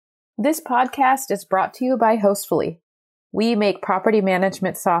This podcast is brought to you by Hostfully. We make property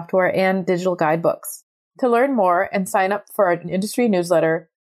management software and digital guidebooks. To learn more and sign up for our industry newsletter,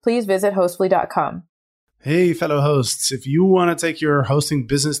 please visit hostfully.com. Hey, fellow hosts. If you want to take your hosting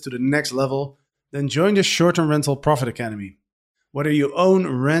business to the next level, then join the Short-Term Rental Profit Academy. Whether you own,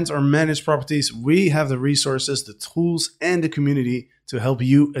 rent, or manage properties, we have the resources, the tools, and the community to help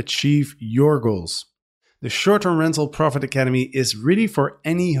you achieve your goals. The Short-Term Rental Profit Academy is really for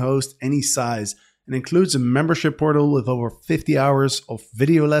any host, any size, and includes a membership portal with over 50 hours of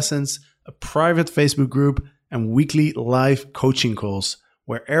video lessons, a private Facebook group, and weekly live coaching calls,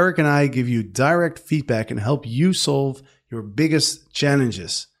 where Eric and I give you direct feedback and help you solve your biggest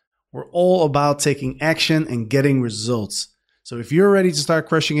challenges. We're all about taking action and getting results. So if you're ready to start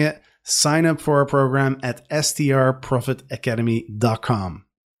crushing it, sign up for our program at strprofitacademy.com.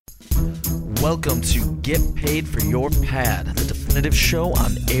 Welcome to Get Paid for Your Pad, the definitive show on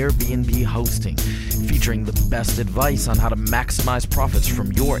Airbnb hosting, featuring the best advice on how to maximize profits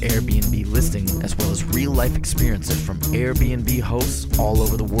from your Airbnb listing, as well as real-life experiences from Airbnb hosts all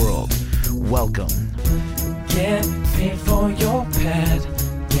over the world. Welcome. Get paid for your pad.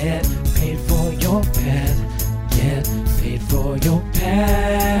 Get paid for your pad. Get paid for your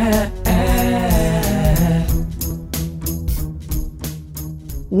pad.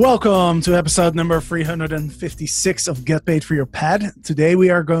 Welcome to episode number 356 of Get Paid for Your Pad. Today we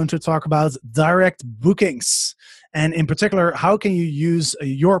are going to talk about direct bookings. And in particular, how can you use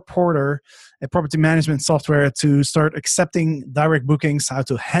your Porter, a property management software, to start accepting direct bookings, how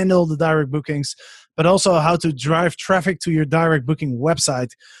to handle the direct bookings, but also how to drive traffic to your direct booking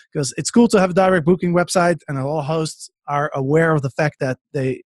website. Because it's cool to have a direct booking website, and all hosts are aware of the fact that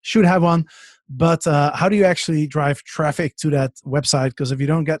they should have one. But how do you actually drive traffic to that website? Because if you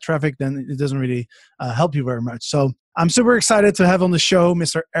don't get traffic, then it doesn't really help you very much. So I'm super excited to have on the show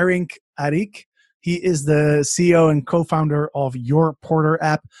Mr. Erik Arik. He is the CEO and co-founder of Your Porter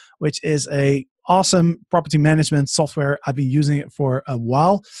app, which is a awesome property management software. I've been using it for a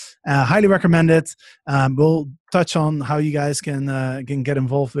while. Highly recommend it. We'll touch on how you guys can get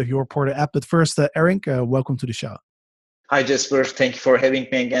involved with Your Porter app. But first, Erik, welcome to the show. Hi, Jesper. Thank you for having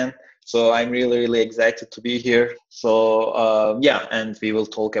me again. So I'm really excited to be here. So and we will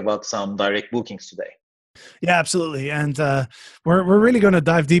talk about some direct bookings today. Yeah, absolutely. And we're really going to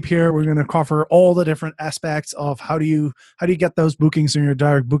dive deep here. We're going to cover all the different aspects of how do you get those bookings on your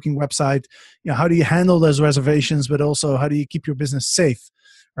direct booking website? You know, how do you handle those reservations, but also how do you keep your business safe?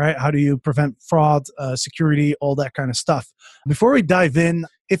 Right? How do you prevent fraud, security, all that kind of stuff? Before we dive in,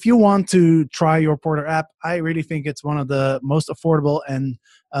 if you want to try Your Porter app, I really think it's one of the most affordable and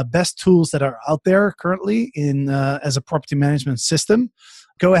best tools that are out there currently in as a property management system.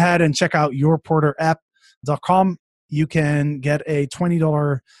 Go ahead and check out yourporterapp.com. You can get a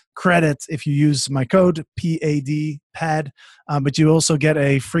 $20 credit if you use my code PAD, but you also get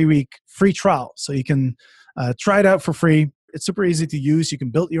a free trial. So you can try it out for free. It's super easy to use. You can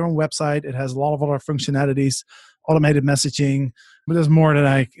build your own website. It has a lot of other functionalities, automated messaging, but there's more that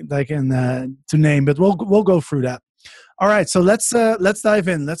I can to name. But we'll go through that. All right, so let's dive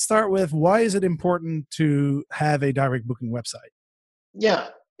in. Let's start with, why is it important to have a direct booking website? Yeah,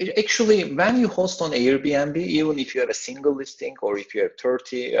 actually, when you host on Airbnb, even if you have a single listing or if you have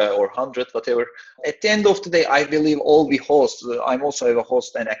 30 or 100, whatever, at the end of the day, I believe all we host, I'm also a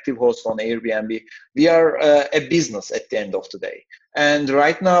host, an active host on Airbnb. We are a business at the end of the day. And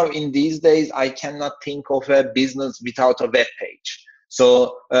right now, in these days, I cannot think of a business without a web page.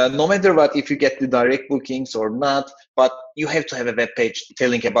 So no matter what, if you get the direct bookings or not, but you have to have a web page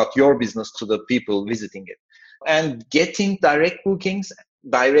telling about your business to the people visiting it. And getting direct bookings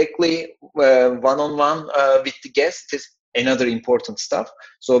directly one-on-one with the guest is another important stuff.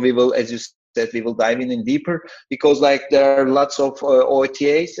 So we will, as you said, we will dive in deeper, because like there are lots of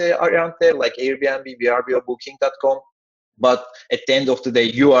OTAs around there, like Airbnb, VRBO, Booking.com. But at the end of the day,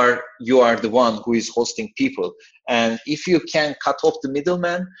 you are the one who is hosting people. And if you can cut off the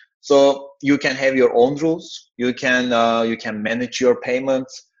middleman, so you can have your own rules, you can manage your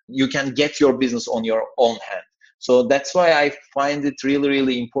payments, you can get your business on your own hand. So that's why I find it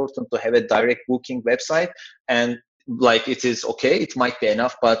really important to have a direct booking website. And like, it is okay, it might be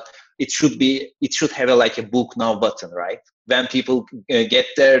enough, but it should have a book now button, right? When people get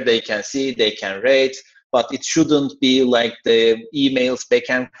there, they can see, they can rate, but it shouldn't be like the emails back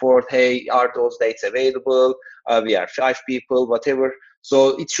and forth. Hey, are those dates available? We are 5 people, whatever.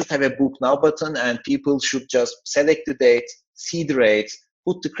 So it should have a book now button, and people should just select the date, see the rates,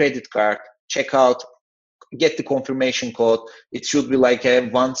 put the credit card, check out, get the confirmation code. It should be like a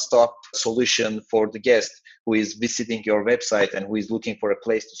one-stop solution for the guest. who is visiting your website and who is looking for a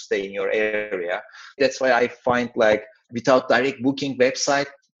place to stay in your area. That's why I find like without direct booking website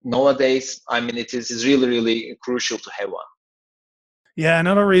nowadays, I mean, it is really, really crucial to have one. Yeah,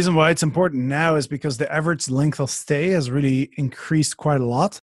 another reason why it's important now is because the average length of stay has really increased quite a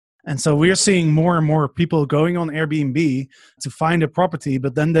lot. And so we're seeing more and more people going on Airbnb to find a property,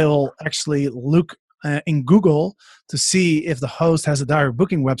 but then they'll actually look in Google to see if the host has a direct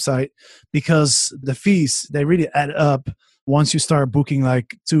booking website, because the fees, they really add up once you start booking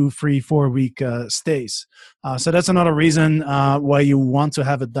like 2, 3, 4 week stays. So that's another reason why you want to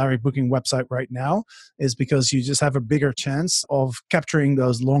have a direct booking website right now, is because you just have a bigger chance of capturing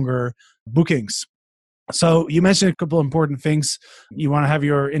those longer bookings. So you mentioned a couple of important things. You want to have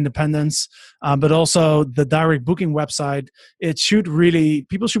your independence, but also the direct booking website.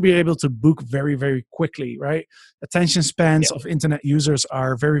 People should be able to book very, very quickly, right? Attention spans of internet users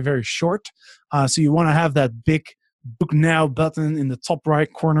are very, very short. So you want to have that big book now button in the top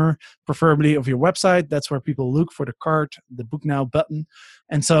right corner, preferably of your website. That's where people look for the cart, the book now button.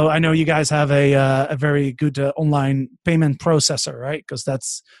 And so I know you guys have a very good online payment processor, right? Because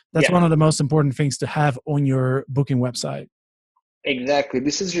that's one of the most important things to have on your booking website. Exactly.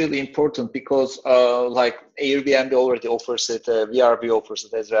 This is really important because like Airbnb already offers it, VRBO offers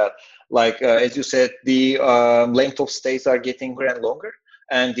it as well. Like as you said, the length of stays are getting longer and longer,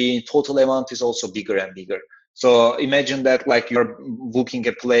 and the total amount is also bigger and bigger. So imagine that like you're booking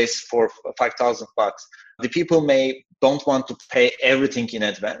a place for $5,000. The people don't want to pay everything in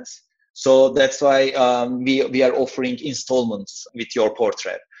advance. So that's why we are offering installments with your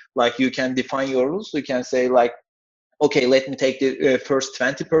portrait. Like you can define your rules. You can say like, okay, let me take the first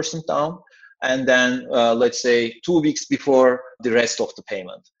 20% down, and then let's say 2 weeks before the rest of the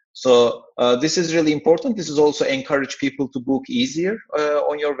payment. So this is really important. This is also encourage people to book easier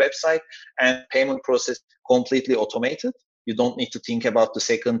on your website, and payment process completely automated. You don't need to think about the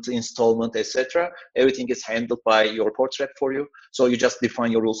second installment, etc. Everything is handled by your portrait for you. So you just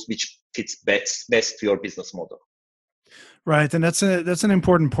define your rules which fits best to your business model. Right, and that's an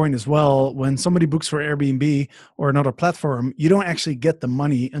important point as well. When somebody books for Airbnb or another platform, you don't actually get the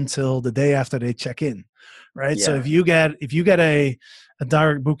money until the day after they check in, right? Yeah. So if you get a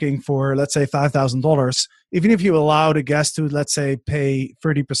direct booking for, let's say, $5,000, even if you allow the guest to, let's say, pay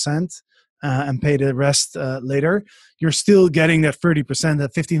 30% and pay the rest later, you're still getting that 30%,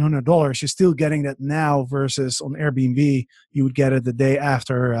 that $1,500. You're still getting that now versus on Airbnb, you would get it the day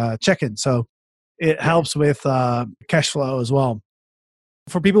after check-in. So it helps with cash flow as well.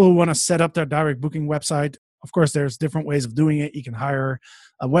 For people who want to set up their direct booking website, of course, there's different ways of doing it. You can hire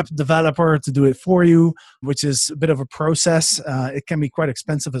a web developer to do it for you, which is a bit of a process. It can be quite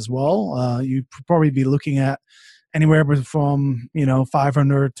expensive as well. You'd probably be looking at anywhere from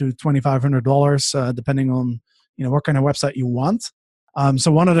 $500 to $2,500, depending on what kind of website you want.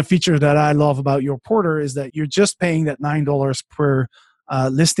 So one of the features that I love about your porter is that you're just paying that $9 per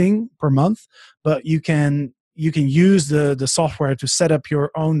listing per month, but you can use the software to set up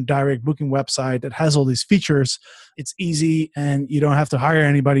your own direct booking website that has all these features. It's easy, and you don't have to hire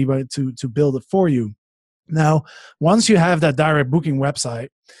anybody but to build it for you. Now, once you have that direct booking website,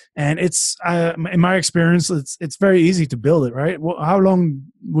 and it's in my experience, it's very easy to build it, right? Well, how long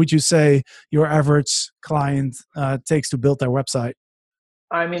would you say your average client takes to build their website?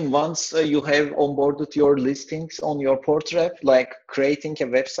 I mean, once you have onboarded your listings on your portrait, like creating a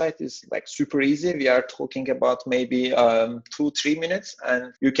website is like super easy. We are talking about maybe 2-3 minutes,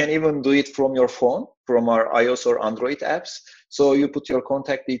 and you can even do it from your phone, from our iOS or Android apps. So you put your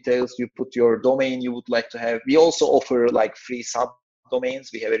contact details, you put your domain you would like to have. We also offer like free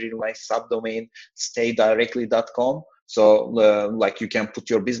subdomains. We have a really nice subdomain, staydirectly.com. So like you can put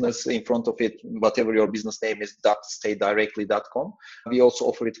your business in front of it, whatever your business name is, .staydirectly.com. We also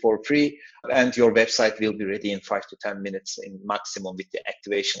offer it for free, and your website will be ready in 5 to 10 minutes in maximum with the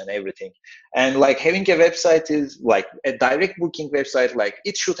activation and everything. And like having a website is like a direct booking website, like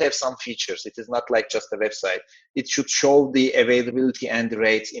it should have some features. It is not like just a website. It should show the availability and the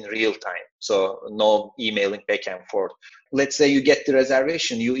rates in real time. So no emailing back and forth. Let's say you get the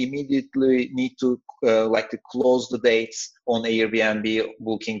reservation, you immediately need to to close the dates on Airbnb,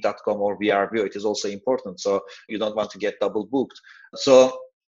 Booking.com or VRBO. It is also important. So you don't want to get double booked. So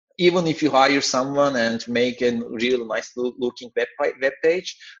even if you hire someone and make a real nice looking web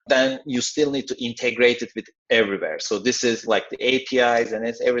page, then you still need to integrate it with everywhere. So this is like the APIs and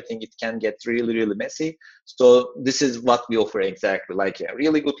it's everything. It can get really, really messy. So this is what we offer exactly, like a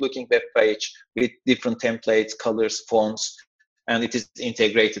really good looking web page with different templates, colors, fonts, and it is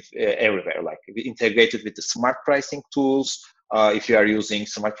integrated everywhere. Like we integrated with the smart pricing tools. If you are using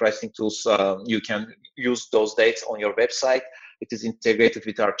smart pricing tools, you can use those dates on your website. It is integrated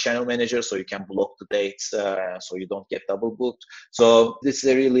with our channel manager, so you can block the dates so you don't get double booked. So this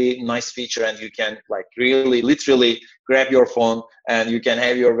is a really nice feature, and you can like really literally grab your phone and you can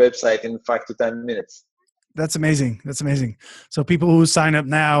have your website in 5 to 10 minutes. That's amazing. That's amazing. So people who sign up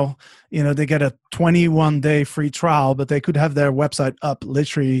now, they get a 21-day free trial, but they could have their website up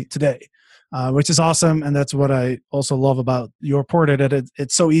literally today. Which is awesome. And that's what I also love about your portal, that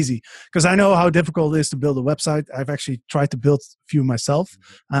it's so easy. Because I know how difficult it is to build a website. I've actually tried to build a few myself.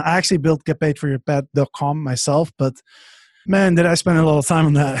 I actually built getpaidforyourpad.com myself, but man, did I spend a lot of time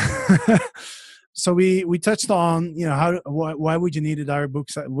on that. So we touched on, why would you need a direct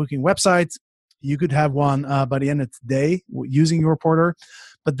booking website? You could have one by the end of today using your portal.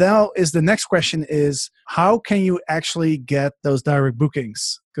 But now the next question is, how can you actually get those direct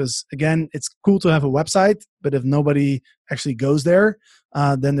bookings? Because again, it's cool to have a website, but if nobody actually goes there,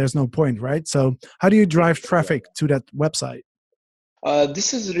 then there's no point, right? So how do you drive traffic to that website?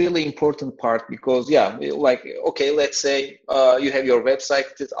 This is a really important part because, okay, let's say you have your website,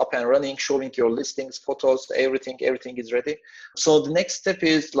 it's up and running, showing your listings, photos, everything is ready. So the next step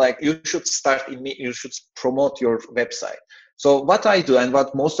is you should promote your website. So what I do and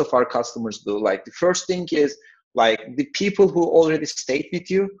what most of our customers do, the first thing is the people who already stayed with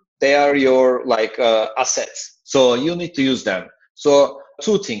you, they are your assets. So you need to use them. So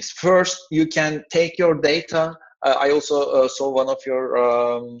two things. First, you can take your data. I also saw one of your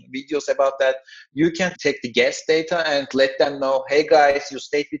videos about that. You can take the guest data and let them know, hey guys, you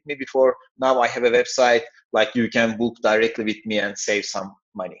stayed with me before. Now I have a website. You can book directly with me and save some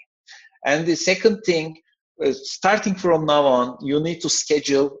money. And the second thing, starting from now on, you need to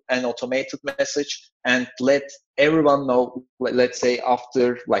schedule an automated message and let everyone know, let's say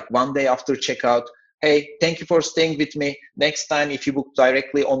after 1 day after checkout, hey, thank you for staying with me. Next time, if you book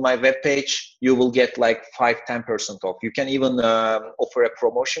directly on my webpage, you will get 5-10% off. You can even offer a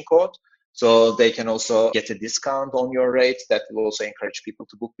promotion code, so they can also get a discount on your rates. That will also encourage people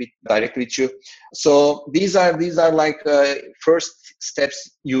to book directly with you. So these are first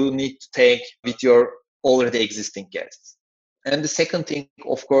steps you need to take with your already existing guests. And the second thing,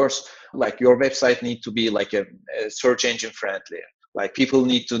 of course, your website need to be a search engine friendly. People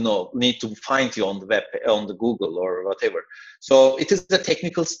need to find you on the web, on the Google or whatever. So it is the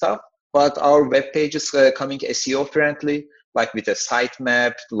technical stuff, but our web page is coming SEO friendly, with a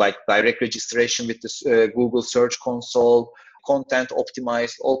sitemap, direct registration with the Google Search Console, content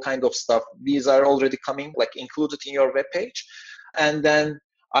optimized, all kind of stuff. These are already coming, included in your web page. And then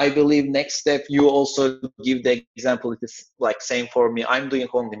I believe next step, you also give the example. It is same for me. I'm doing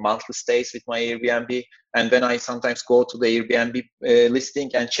only monthly stays with my Airbnb. And when I sometimes go to the Airbnb listing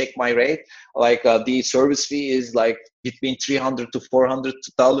and check my rate, the service fee is between $300 to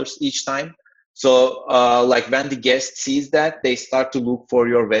 $400 each time. So when the guest sees that, they start to look for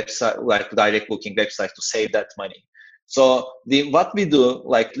your website, direct booking website, to save that money. So what we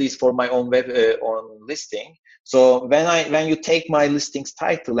do, at least for my own web on listing, so when you take my listings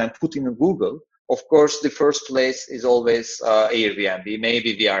title and put in Google, of course, the first place is always Airbnb,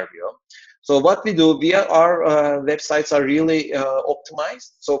 maybe VRBO. So what we do, our websites are really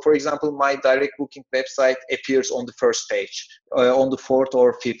optimized. So for example, my direct booking website appears on the first page, on the fourth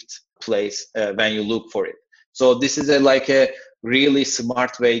or fifth place when you look for it. So this is a really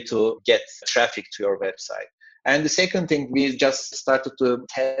smart way to get traffic to your website. And the second thing, we just started to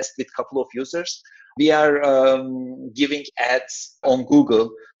test with a couple of users. We are giving ads on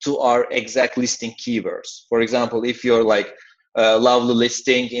Google to our exact listing keywords. For example, if you're lovely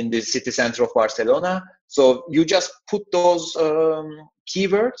listing in the city center of Barcelona, so you just put those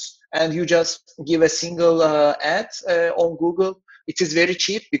keywords and you just give a single ad on Google. It is very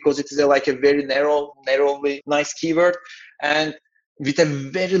cheap because it is a very narrowly nice keyword, and with a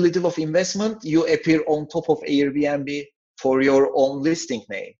very little of investment, you appear on top of Airbnb for your own listing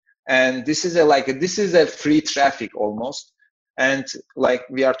name. And this is a free traffic almost. And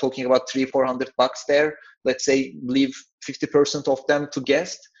we are talking about $300-400 there. Let's say leave 50% of them to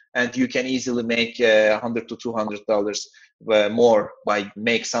guests, and you can easily make $100 to $200 more by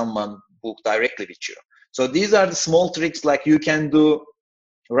make someone book directly with you. So these are the small tricks you can do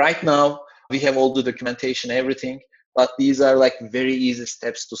right now. We have all the documentation, everything, but these are very easy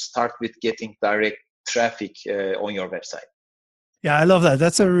steps to start with getting direct traffic on your website. Yeah, I love that.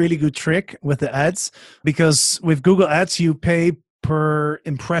 That's a really good trick with the ads, because with Google Ads, you pay per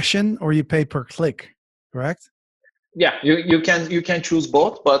impression or you pay per click, correct? Yeah, you can choose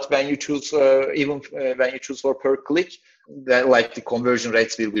both, but when you choose when you choose for per click, that like the conversion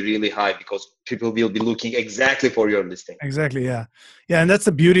rates will be really high because people will be looking exactly for your listing. Exactly. Yeah. Yeah. And that's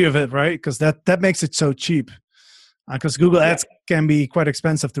the beauty of it, right? Because that makes it so cheap. Because Google Yeah, Ads can be quite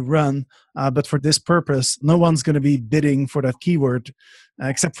expensive to run, but for this purpose, no one's going to be bidding for that keyword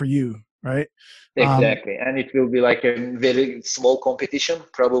except for you, right? exactly. And it will be like a very small competition,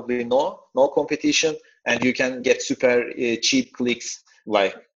 probably no competition, and you can get super cheap clicks,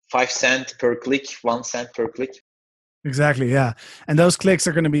 like 5 cents per click, 1 cent per click. Exactly, yeah. And those clicks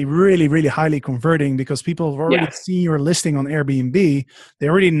are going to be really, really highly converting because people have already Yeah, seen your listing on Airbnb. They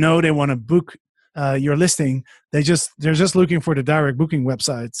already know they want to book your listing. They're just looking for the direct booking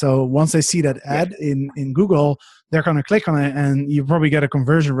website. So once they see that yeah, ad in Google, they're going to click on it, and you probably get a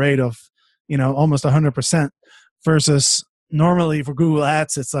conversion rate of almost 100%. Versus normally for Google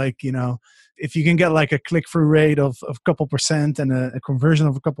Ads, it's like if you can get like a click through rate of a couple percent and a conversion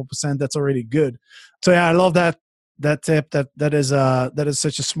of a couple percent, that's already good. So yeah, I love that tip. That is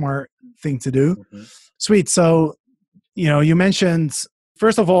such a smart thing to do. mhm. Sweet. So you mentioned,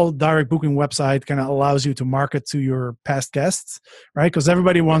 first of all, direct booking website kind of allows you to market to your past guests, right? Because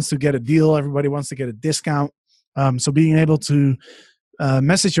everybody Yeah, wants to get a deal, everybody wants to get a discount. So being able to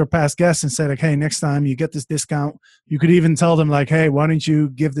message your past guests and say like, hey, next time you get this discount, you could even tell them like, hey, why don't you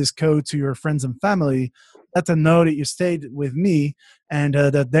give this code to your friends and family, let them know that you stayed with me, and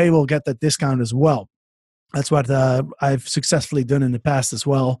that they will get that discount as well. That's what I've successfully done in the past as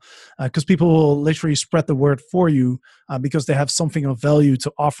well, because people will literally spread the word for you because they have something of value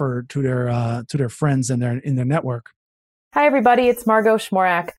to offer to their friends and in their network. Hi, everybody. It's Margot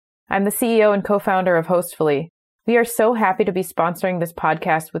Schmorak. I'm the CEO and co-founder of Hostfully. We are so happy to be sponsoring this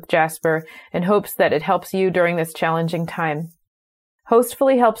podcast with Jasper in hopes that it helps you during this challenging time.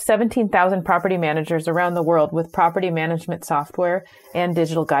 Hostfully helps 17,000 property managers around the world with property management software and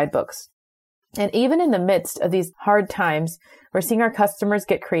digital guidebooks. And even in the midst of these hard times, we're seeing our customers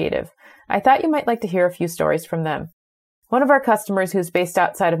get creative. I thought you might like to hear a few stories from them. One of our customers who's based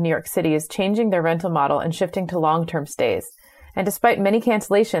outside of New York City is changing their rental model and shifting to long-term stays. And despite many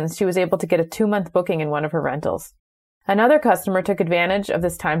cancellations, she was able to get a 2-month booking in one of her rentals. Another customer took advantage of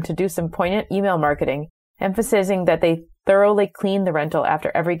this time to do some poignant email marketing, emphasizing that they thoroughly clean the rental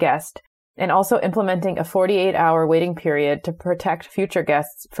after every guest, and also implementing a 48-hour waiting period to protect future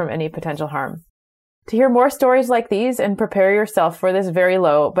guests from any potential harm. To hear more stories like these and prepare yourself for this very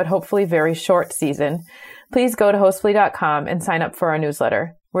low, but hopefully very short season, please go to hostfully.com and sign up for our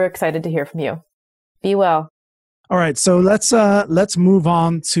newsletter. We're excited to hear from you. Be well. All right, so let's move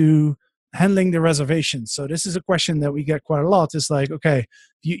on to handling the reservations. So this is a question that we get quite a lot. It's like, okay,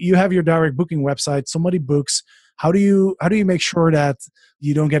 you have your direct booking website, somebody books. How do you make sure that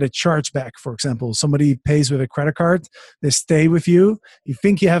you don't get a chargeback? For example, somebody pays with a credit card, they stay with you. You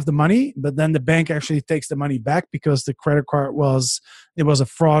think you have the money, but then the bank actually takes the money back because the credit card was a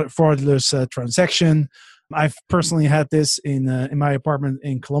fraudulent transaction. I've personally had this in my apartment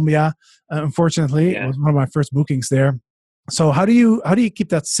in Colombia. Unfortunately, it was one of my first bookings there. So how do you keep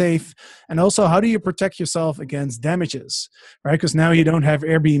that safe, and also how do you protect yourself against damages, right? Because now you don't have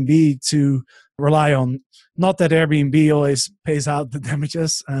Airbnb to rely on. Not that Airbnb always pays out the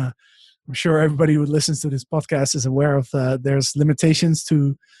damages. I'm sure everybody who listens to this podcast is aware of there's limitations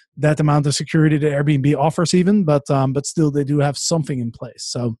to that amount of security that Airbnb offers even, but still they do have something in place.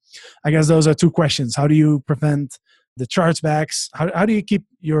 So I guess those are two questions. How do you prevent the chargebacks? How do you keep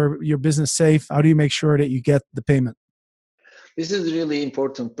your business safe? How do you make sure that you get the payment? This is really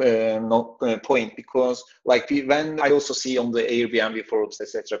important point because when I also see on the Airbnb forums,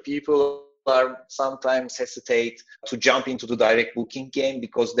 etc., people are sometimes hesitate to jump into the direct booking game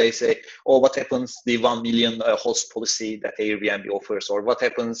because they say, oh, what happens the 1 million host policy that Airbnb offers, or what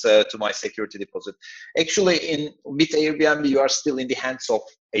happens to my security deposit? Actually, with Airbnb, you are still in the hands of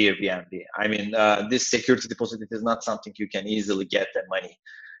Airbnb. I mean, this security deposit is not something you can easily get the money.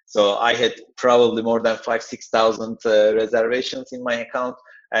 So I had probably more than 5,000-6,000 reservations in my account,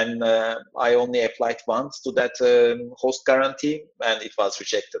 and I only applied once to that host guarantee, and it was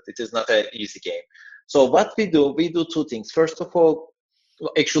rejected. It is not an easy game. So what we do two things. First of all,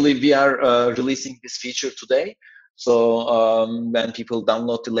 actually we are releasing this feature today. So when people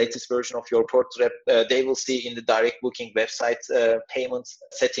download the latest version of your Portrep, they will see in the direct booking website payments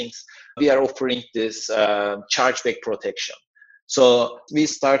settings, we are offering this chargeback protection. So we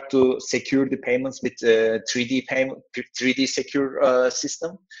start to secure the payments with 3D secure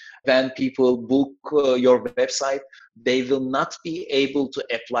system. When people book your website, they will not be able to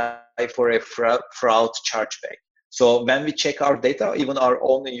apply for a fraud chargeback. So when we check our data, even our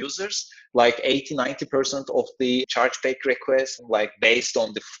own users, like 80-90% of the chargeback requests, like based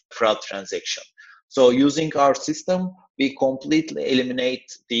on the fraud transaction. So using our system, we completely eliminate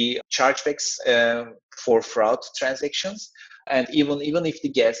the chargebacks for fraud transactions. And even if the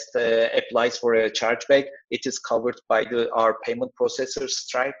guest applies for a chargeback, it is covered by our payment processor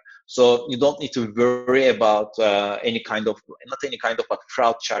Stripe. So you don't need to worry about not any kind of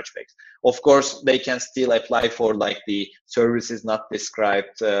fraud chargebacks. Of course, they can still apply for like the services not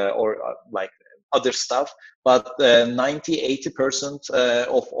described or like other stuff, but 90-80%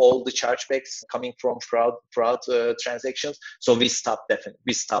 of all the chargebacks coming from fraud transactions. So we stop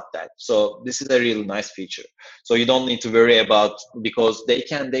that. So this is a really nice feature. So you don't need to worry about, because they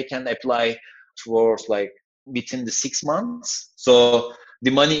can apply towards like within the 6 months. So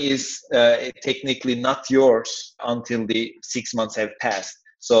the money is technically not yours until the 6 months have passed.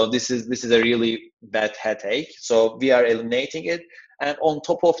 So this is a really bad headache. So we are eliminating it. And on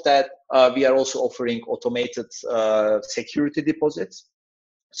top of that, we are also offering automated security deposits.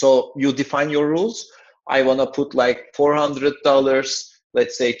 So you define your rules. I want to put like $400,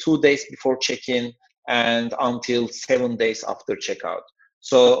 let's say 2 days before check-in and until 7 days after checkout.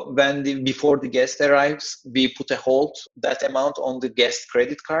 So before the guest arrives, we put a hold that amount on the guest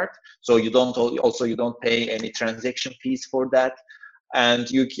credit card. So you don't pay any transaction fees for that. And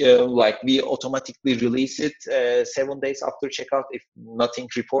we automatically release it 7 days after checkout if nothing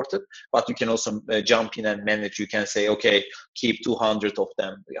reported. But you can also jump in and manage. You can say, okay, keep 200 of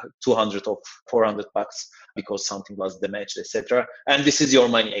them, 200 of $400 because something was damaged, etc. And this is your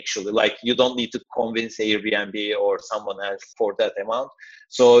money actually. Like you don't need to convince Airbnb or someone else for that amount.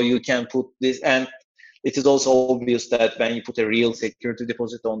 So you can put this, and it is also obvious that when you put a real security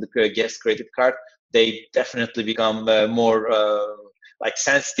deposit on the guest credit card, they definitely become more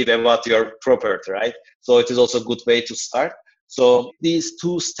sensitive about your property, right? So it is also a good way to start. So these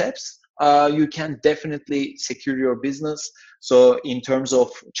 2 steps, you can definitely secure your business. So in terms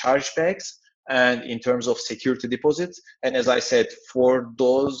of chargebacks and in terms of security deposits. And as I said, for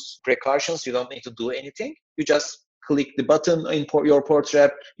those precautions, you don't need to do anything. You just click the button in your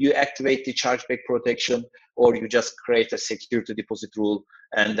Portrap, you activate the chargeback protection, or you just create a security deposit rule,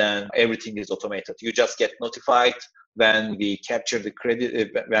 and then everything is automated. You just get notified when we capture the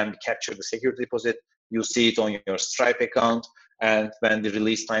security deposit. You see it on your Stripe account, and when the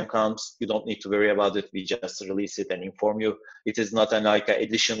release time comes, you don't need to worry about it. We just release it and inform you. It is not an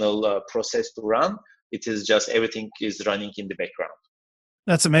additional process to run. It is just everything is running in the background.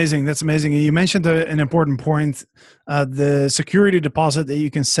 That's amazing. That's amazing. You mentioned an important point. The security deposit that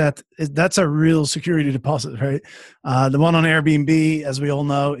you can set, that's a real security deposit, right? The one on Airbnb, as we all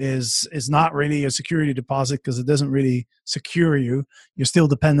know, is not really a security deposit because it doesn't really secure you. You're still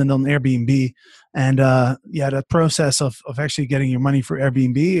dependent on Airbnb. And that process of actually getting your money for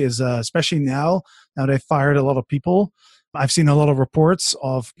Airbnb is, especially now they've fired a lot of people. I've seen a lot of reports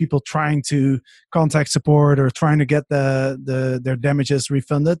of people trying to contact support or trying to get their damages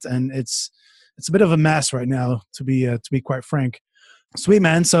refunded, and it's a bit of a mess right now, to be quite frank. Sweet,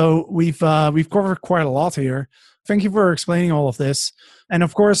 man. So we've covered quite a lot here. Thank you for explaining all of this. And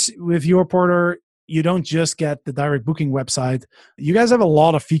of course, with YourPorter, you don't just get the direct booking website. You guys have a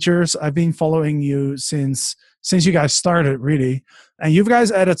lot of features. I've been following you since you guys started, really, and you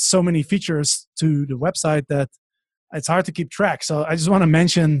guys added so many features to the website that it's hard to keep track. So I just want to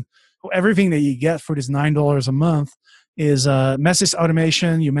mention everything that you get for this $9 a month is message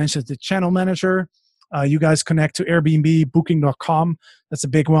automation. You mentioned the channel manager. You guys connect to Airbnb, Booking.com. That's a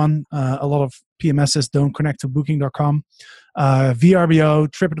big one. A lot of PMSs don't connect to Booking.com. VRBO,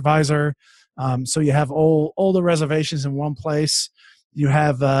 TripAdvisor. So you have all the reservations in one place. You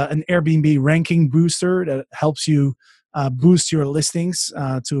have an Airbnb ranking booster that helps you boost your listings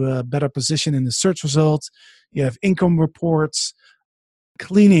to a better position in the search results. You have income reports,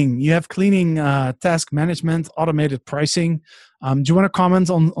 cleaning. You have cleaning, task management, automated pricing. Do you want to comment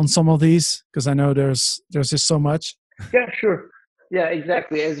on some of these? Because I know there's just so much. Yeah, sure. Yeah,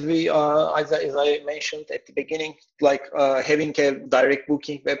 exactly. As I mentioned at the beginning, like having a direct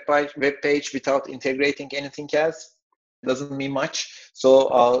booking web page without integrating anything else doesn't mean much.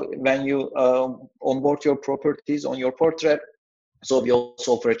 So when you onboard your properties on your Portrap, so we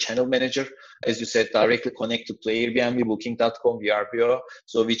also offer a channel manager, as you said, directly connected to Airbnb, Booking.com, VRBO.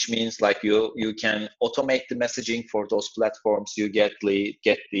 So which means like you can automate the messaging for those platforms. You get the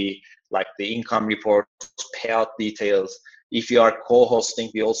income reports, payout details, If you are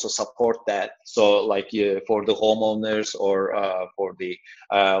co-hosting, we also support that. So like for the homeowners or for the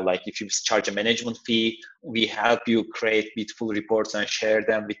like if you charge a management fee, we help you create beautiful reports and share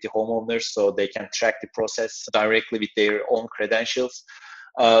them with the homeowners so they can track the process directly with their own credentials.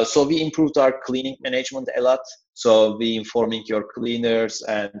 So we improved our cleaning management a lot. So we informing your cleaners,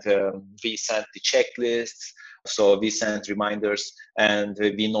 and we sent the checklists. So we send reminders, and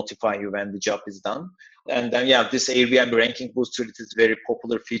we notify you when the job is done. And then, this Airbnb ranking booster, it is a very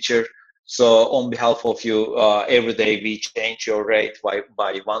popular feature. So on behalf of you, every day we change your rate by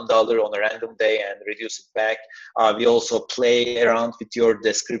 $1 on a random day and reduce it back. We also play around with your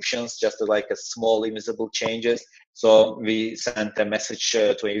descriptions, just like a small invisible changes. So we sent a message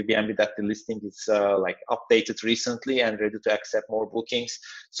to Airbnb that the listing is like updated recently and ready to accept more bookings.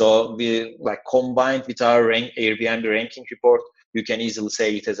 So we like combined with our Airbnb ranking report, you can easily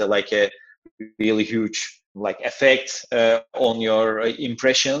say it has a really huge like effect on your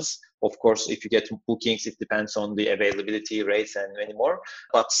impressions. Of course, if you get bookings, it depends on the availability rates and many more.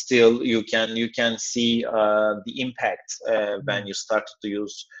 But still, you can see the impact when you start to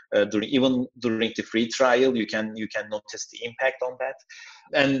use during the free trial. You can notice the impact on that.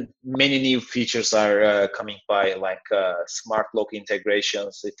 And many new features are coming by, like smart lock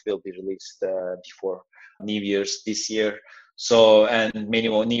integrations. It will be released before New Year's this year. So, and many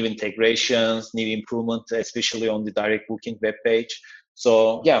more new integrations, new improvement, especially on the direct booking webpage.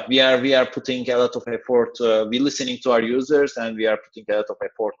 So we are putting a lot of effort. We're listening to our users, and we are putting a lot of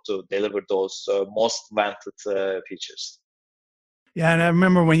effort to deliver those most wanted features. Yeah, and I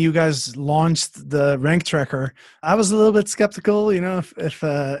remember when you guys launched the rank tracker, I was a little bit skeptical, if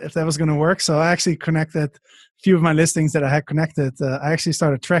that was going to work. So I actually connected a few of my listings that I had connected. I actually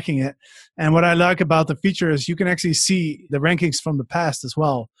started tracking it, and what I like about the feature is you can actually see the rankings from the past as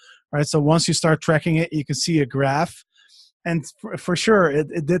well, right? So once you start tracking it, you can see a graph, and for sure,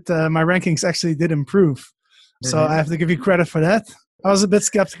 it did. My rankings actually did improve. Mm-hmm. So I have to give you credit for that. I was a bit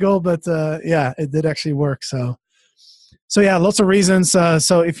skeptical, but it did actually work. So lots of reasons.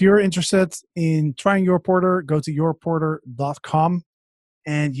 So if you're interested in trying YourPorter, go to yourporter.com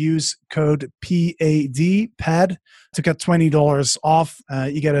and use code PAD to get $20 off.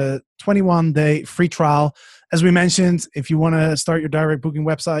 You get a 21-day free trial. As we mentioned, if you want to start your direct booking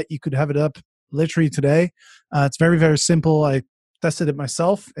website, you could have it up literally today. It's very, very simple. I tested it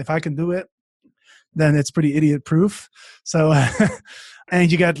myself. If I can do it, then it's pretty idiot proof. So, and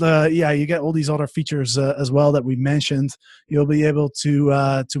you get all these other features as well that we mentioned. You'll be able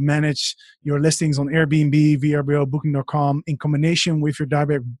to manage your listings on Airbnb, VRBO, Booking.com in combination with your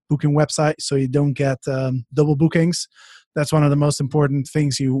direct booking website, so you don't get double bookings. That's one of the most important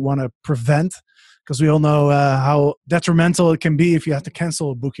things you want to prevent, because we all know how detrimental it can be if you have to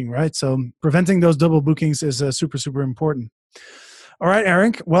cancel a booking, right? So preventing those double bookings is super, super important. All right,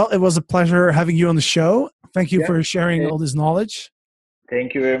 Eric. Well, it was a pleasure having you on the show. Thank you for sharing all this knowledge.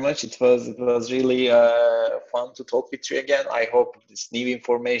 Thank you very much. It was really fun to talk with you again. I hope this new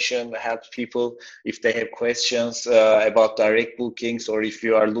information helps people if they have questions about direct bookings, or if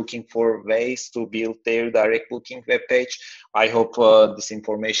you are looking for ways to build their direct booking webpage. I hope this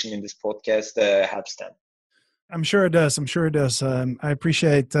information in this podcast helps them. I'm sure it does. I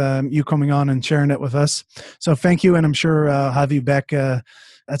appreciate you coming on and sharing it with us. So thank you, and I'm sure I'll have you back at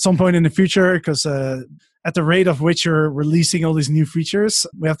some point in the future, because at the rate of which you're releasing all these new features,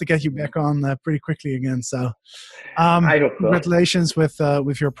 we have to get you back on pretty quickly again. So I hope so. Congratulations with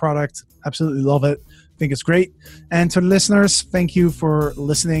your product. Absolutely love it. I think it's great. And to the listeners, thank you for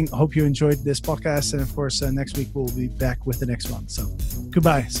listening. Hope you enjoyed this podcast. And of course, next week we'll be back with the next one. So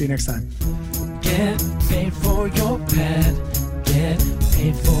goodbye. See you next time. Get paid for your pad. Get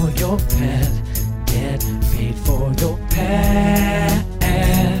paid for your pad. Get paid for your pad.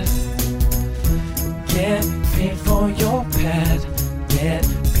 Get paid for your pad. Get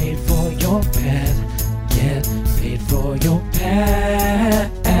paid for your pad. Get paid for your pad.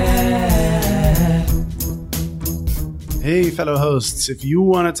 Hey, fellow hosts. If you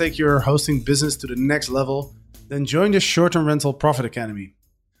want to take your hosting business to the next level, then join the Short-Term Rental Profit Academy.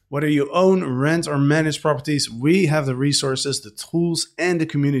 Whether you own, rent, or manage properties, we have the resources, the tools, and the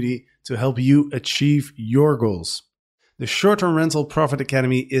community to help you achieve your goals. The Short-Term Rental Profit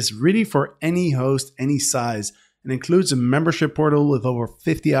Academy is really for any host, any size, and includes a membership portal with over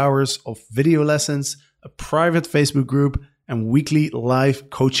 50 hours of video lessons, a private Facebook group, and weekly live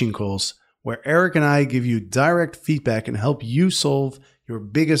coaching calls, where Eric and I give you direct feedback and help you solve your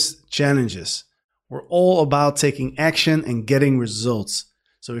biggest challenges. We're all about taking action and getting results.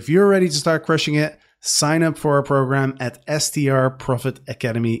 So if you're ready to start crushing it, sign up for our program at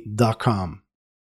strprofitacademy.com.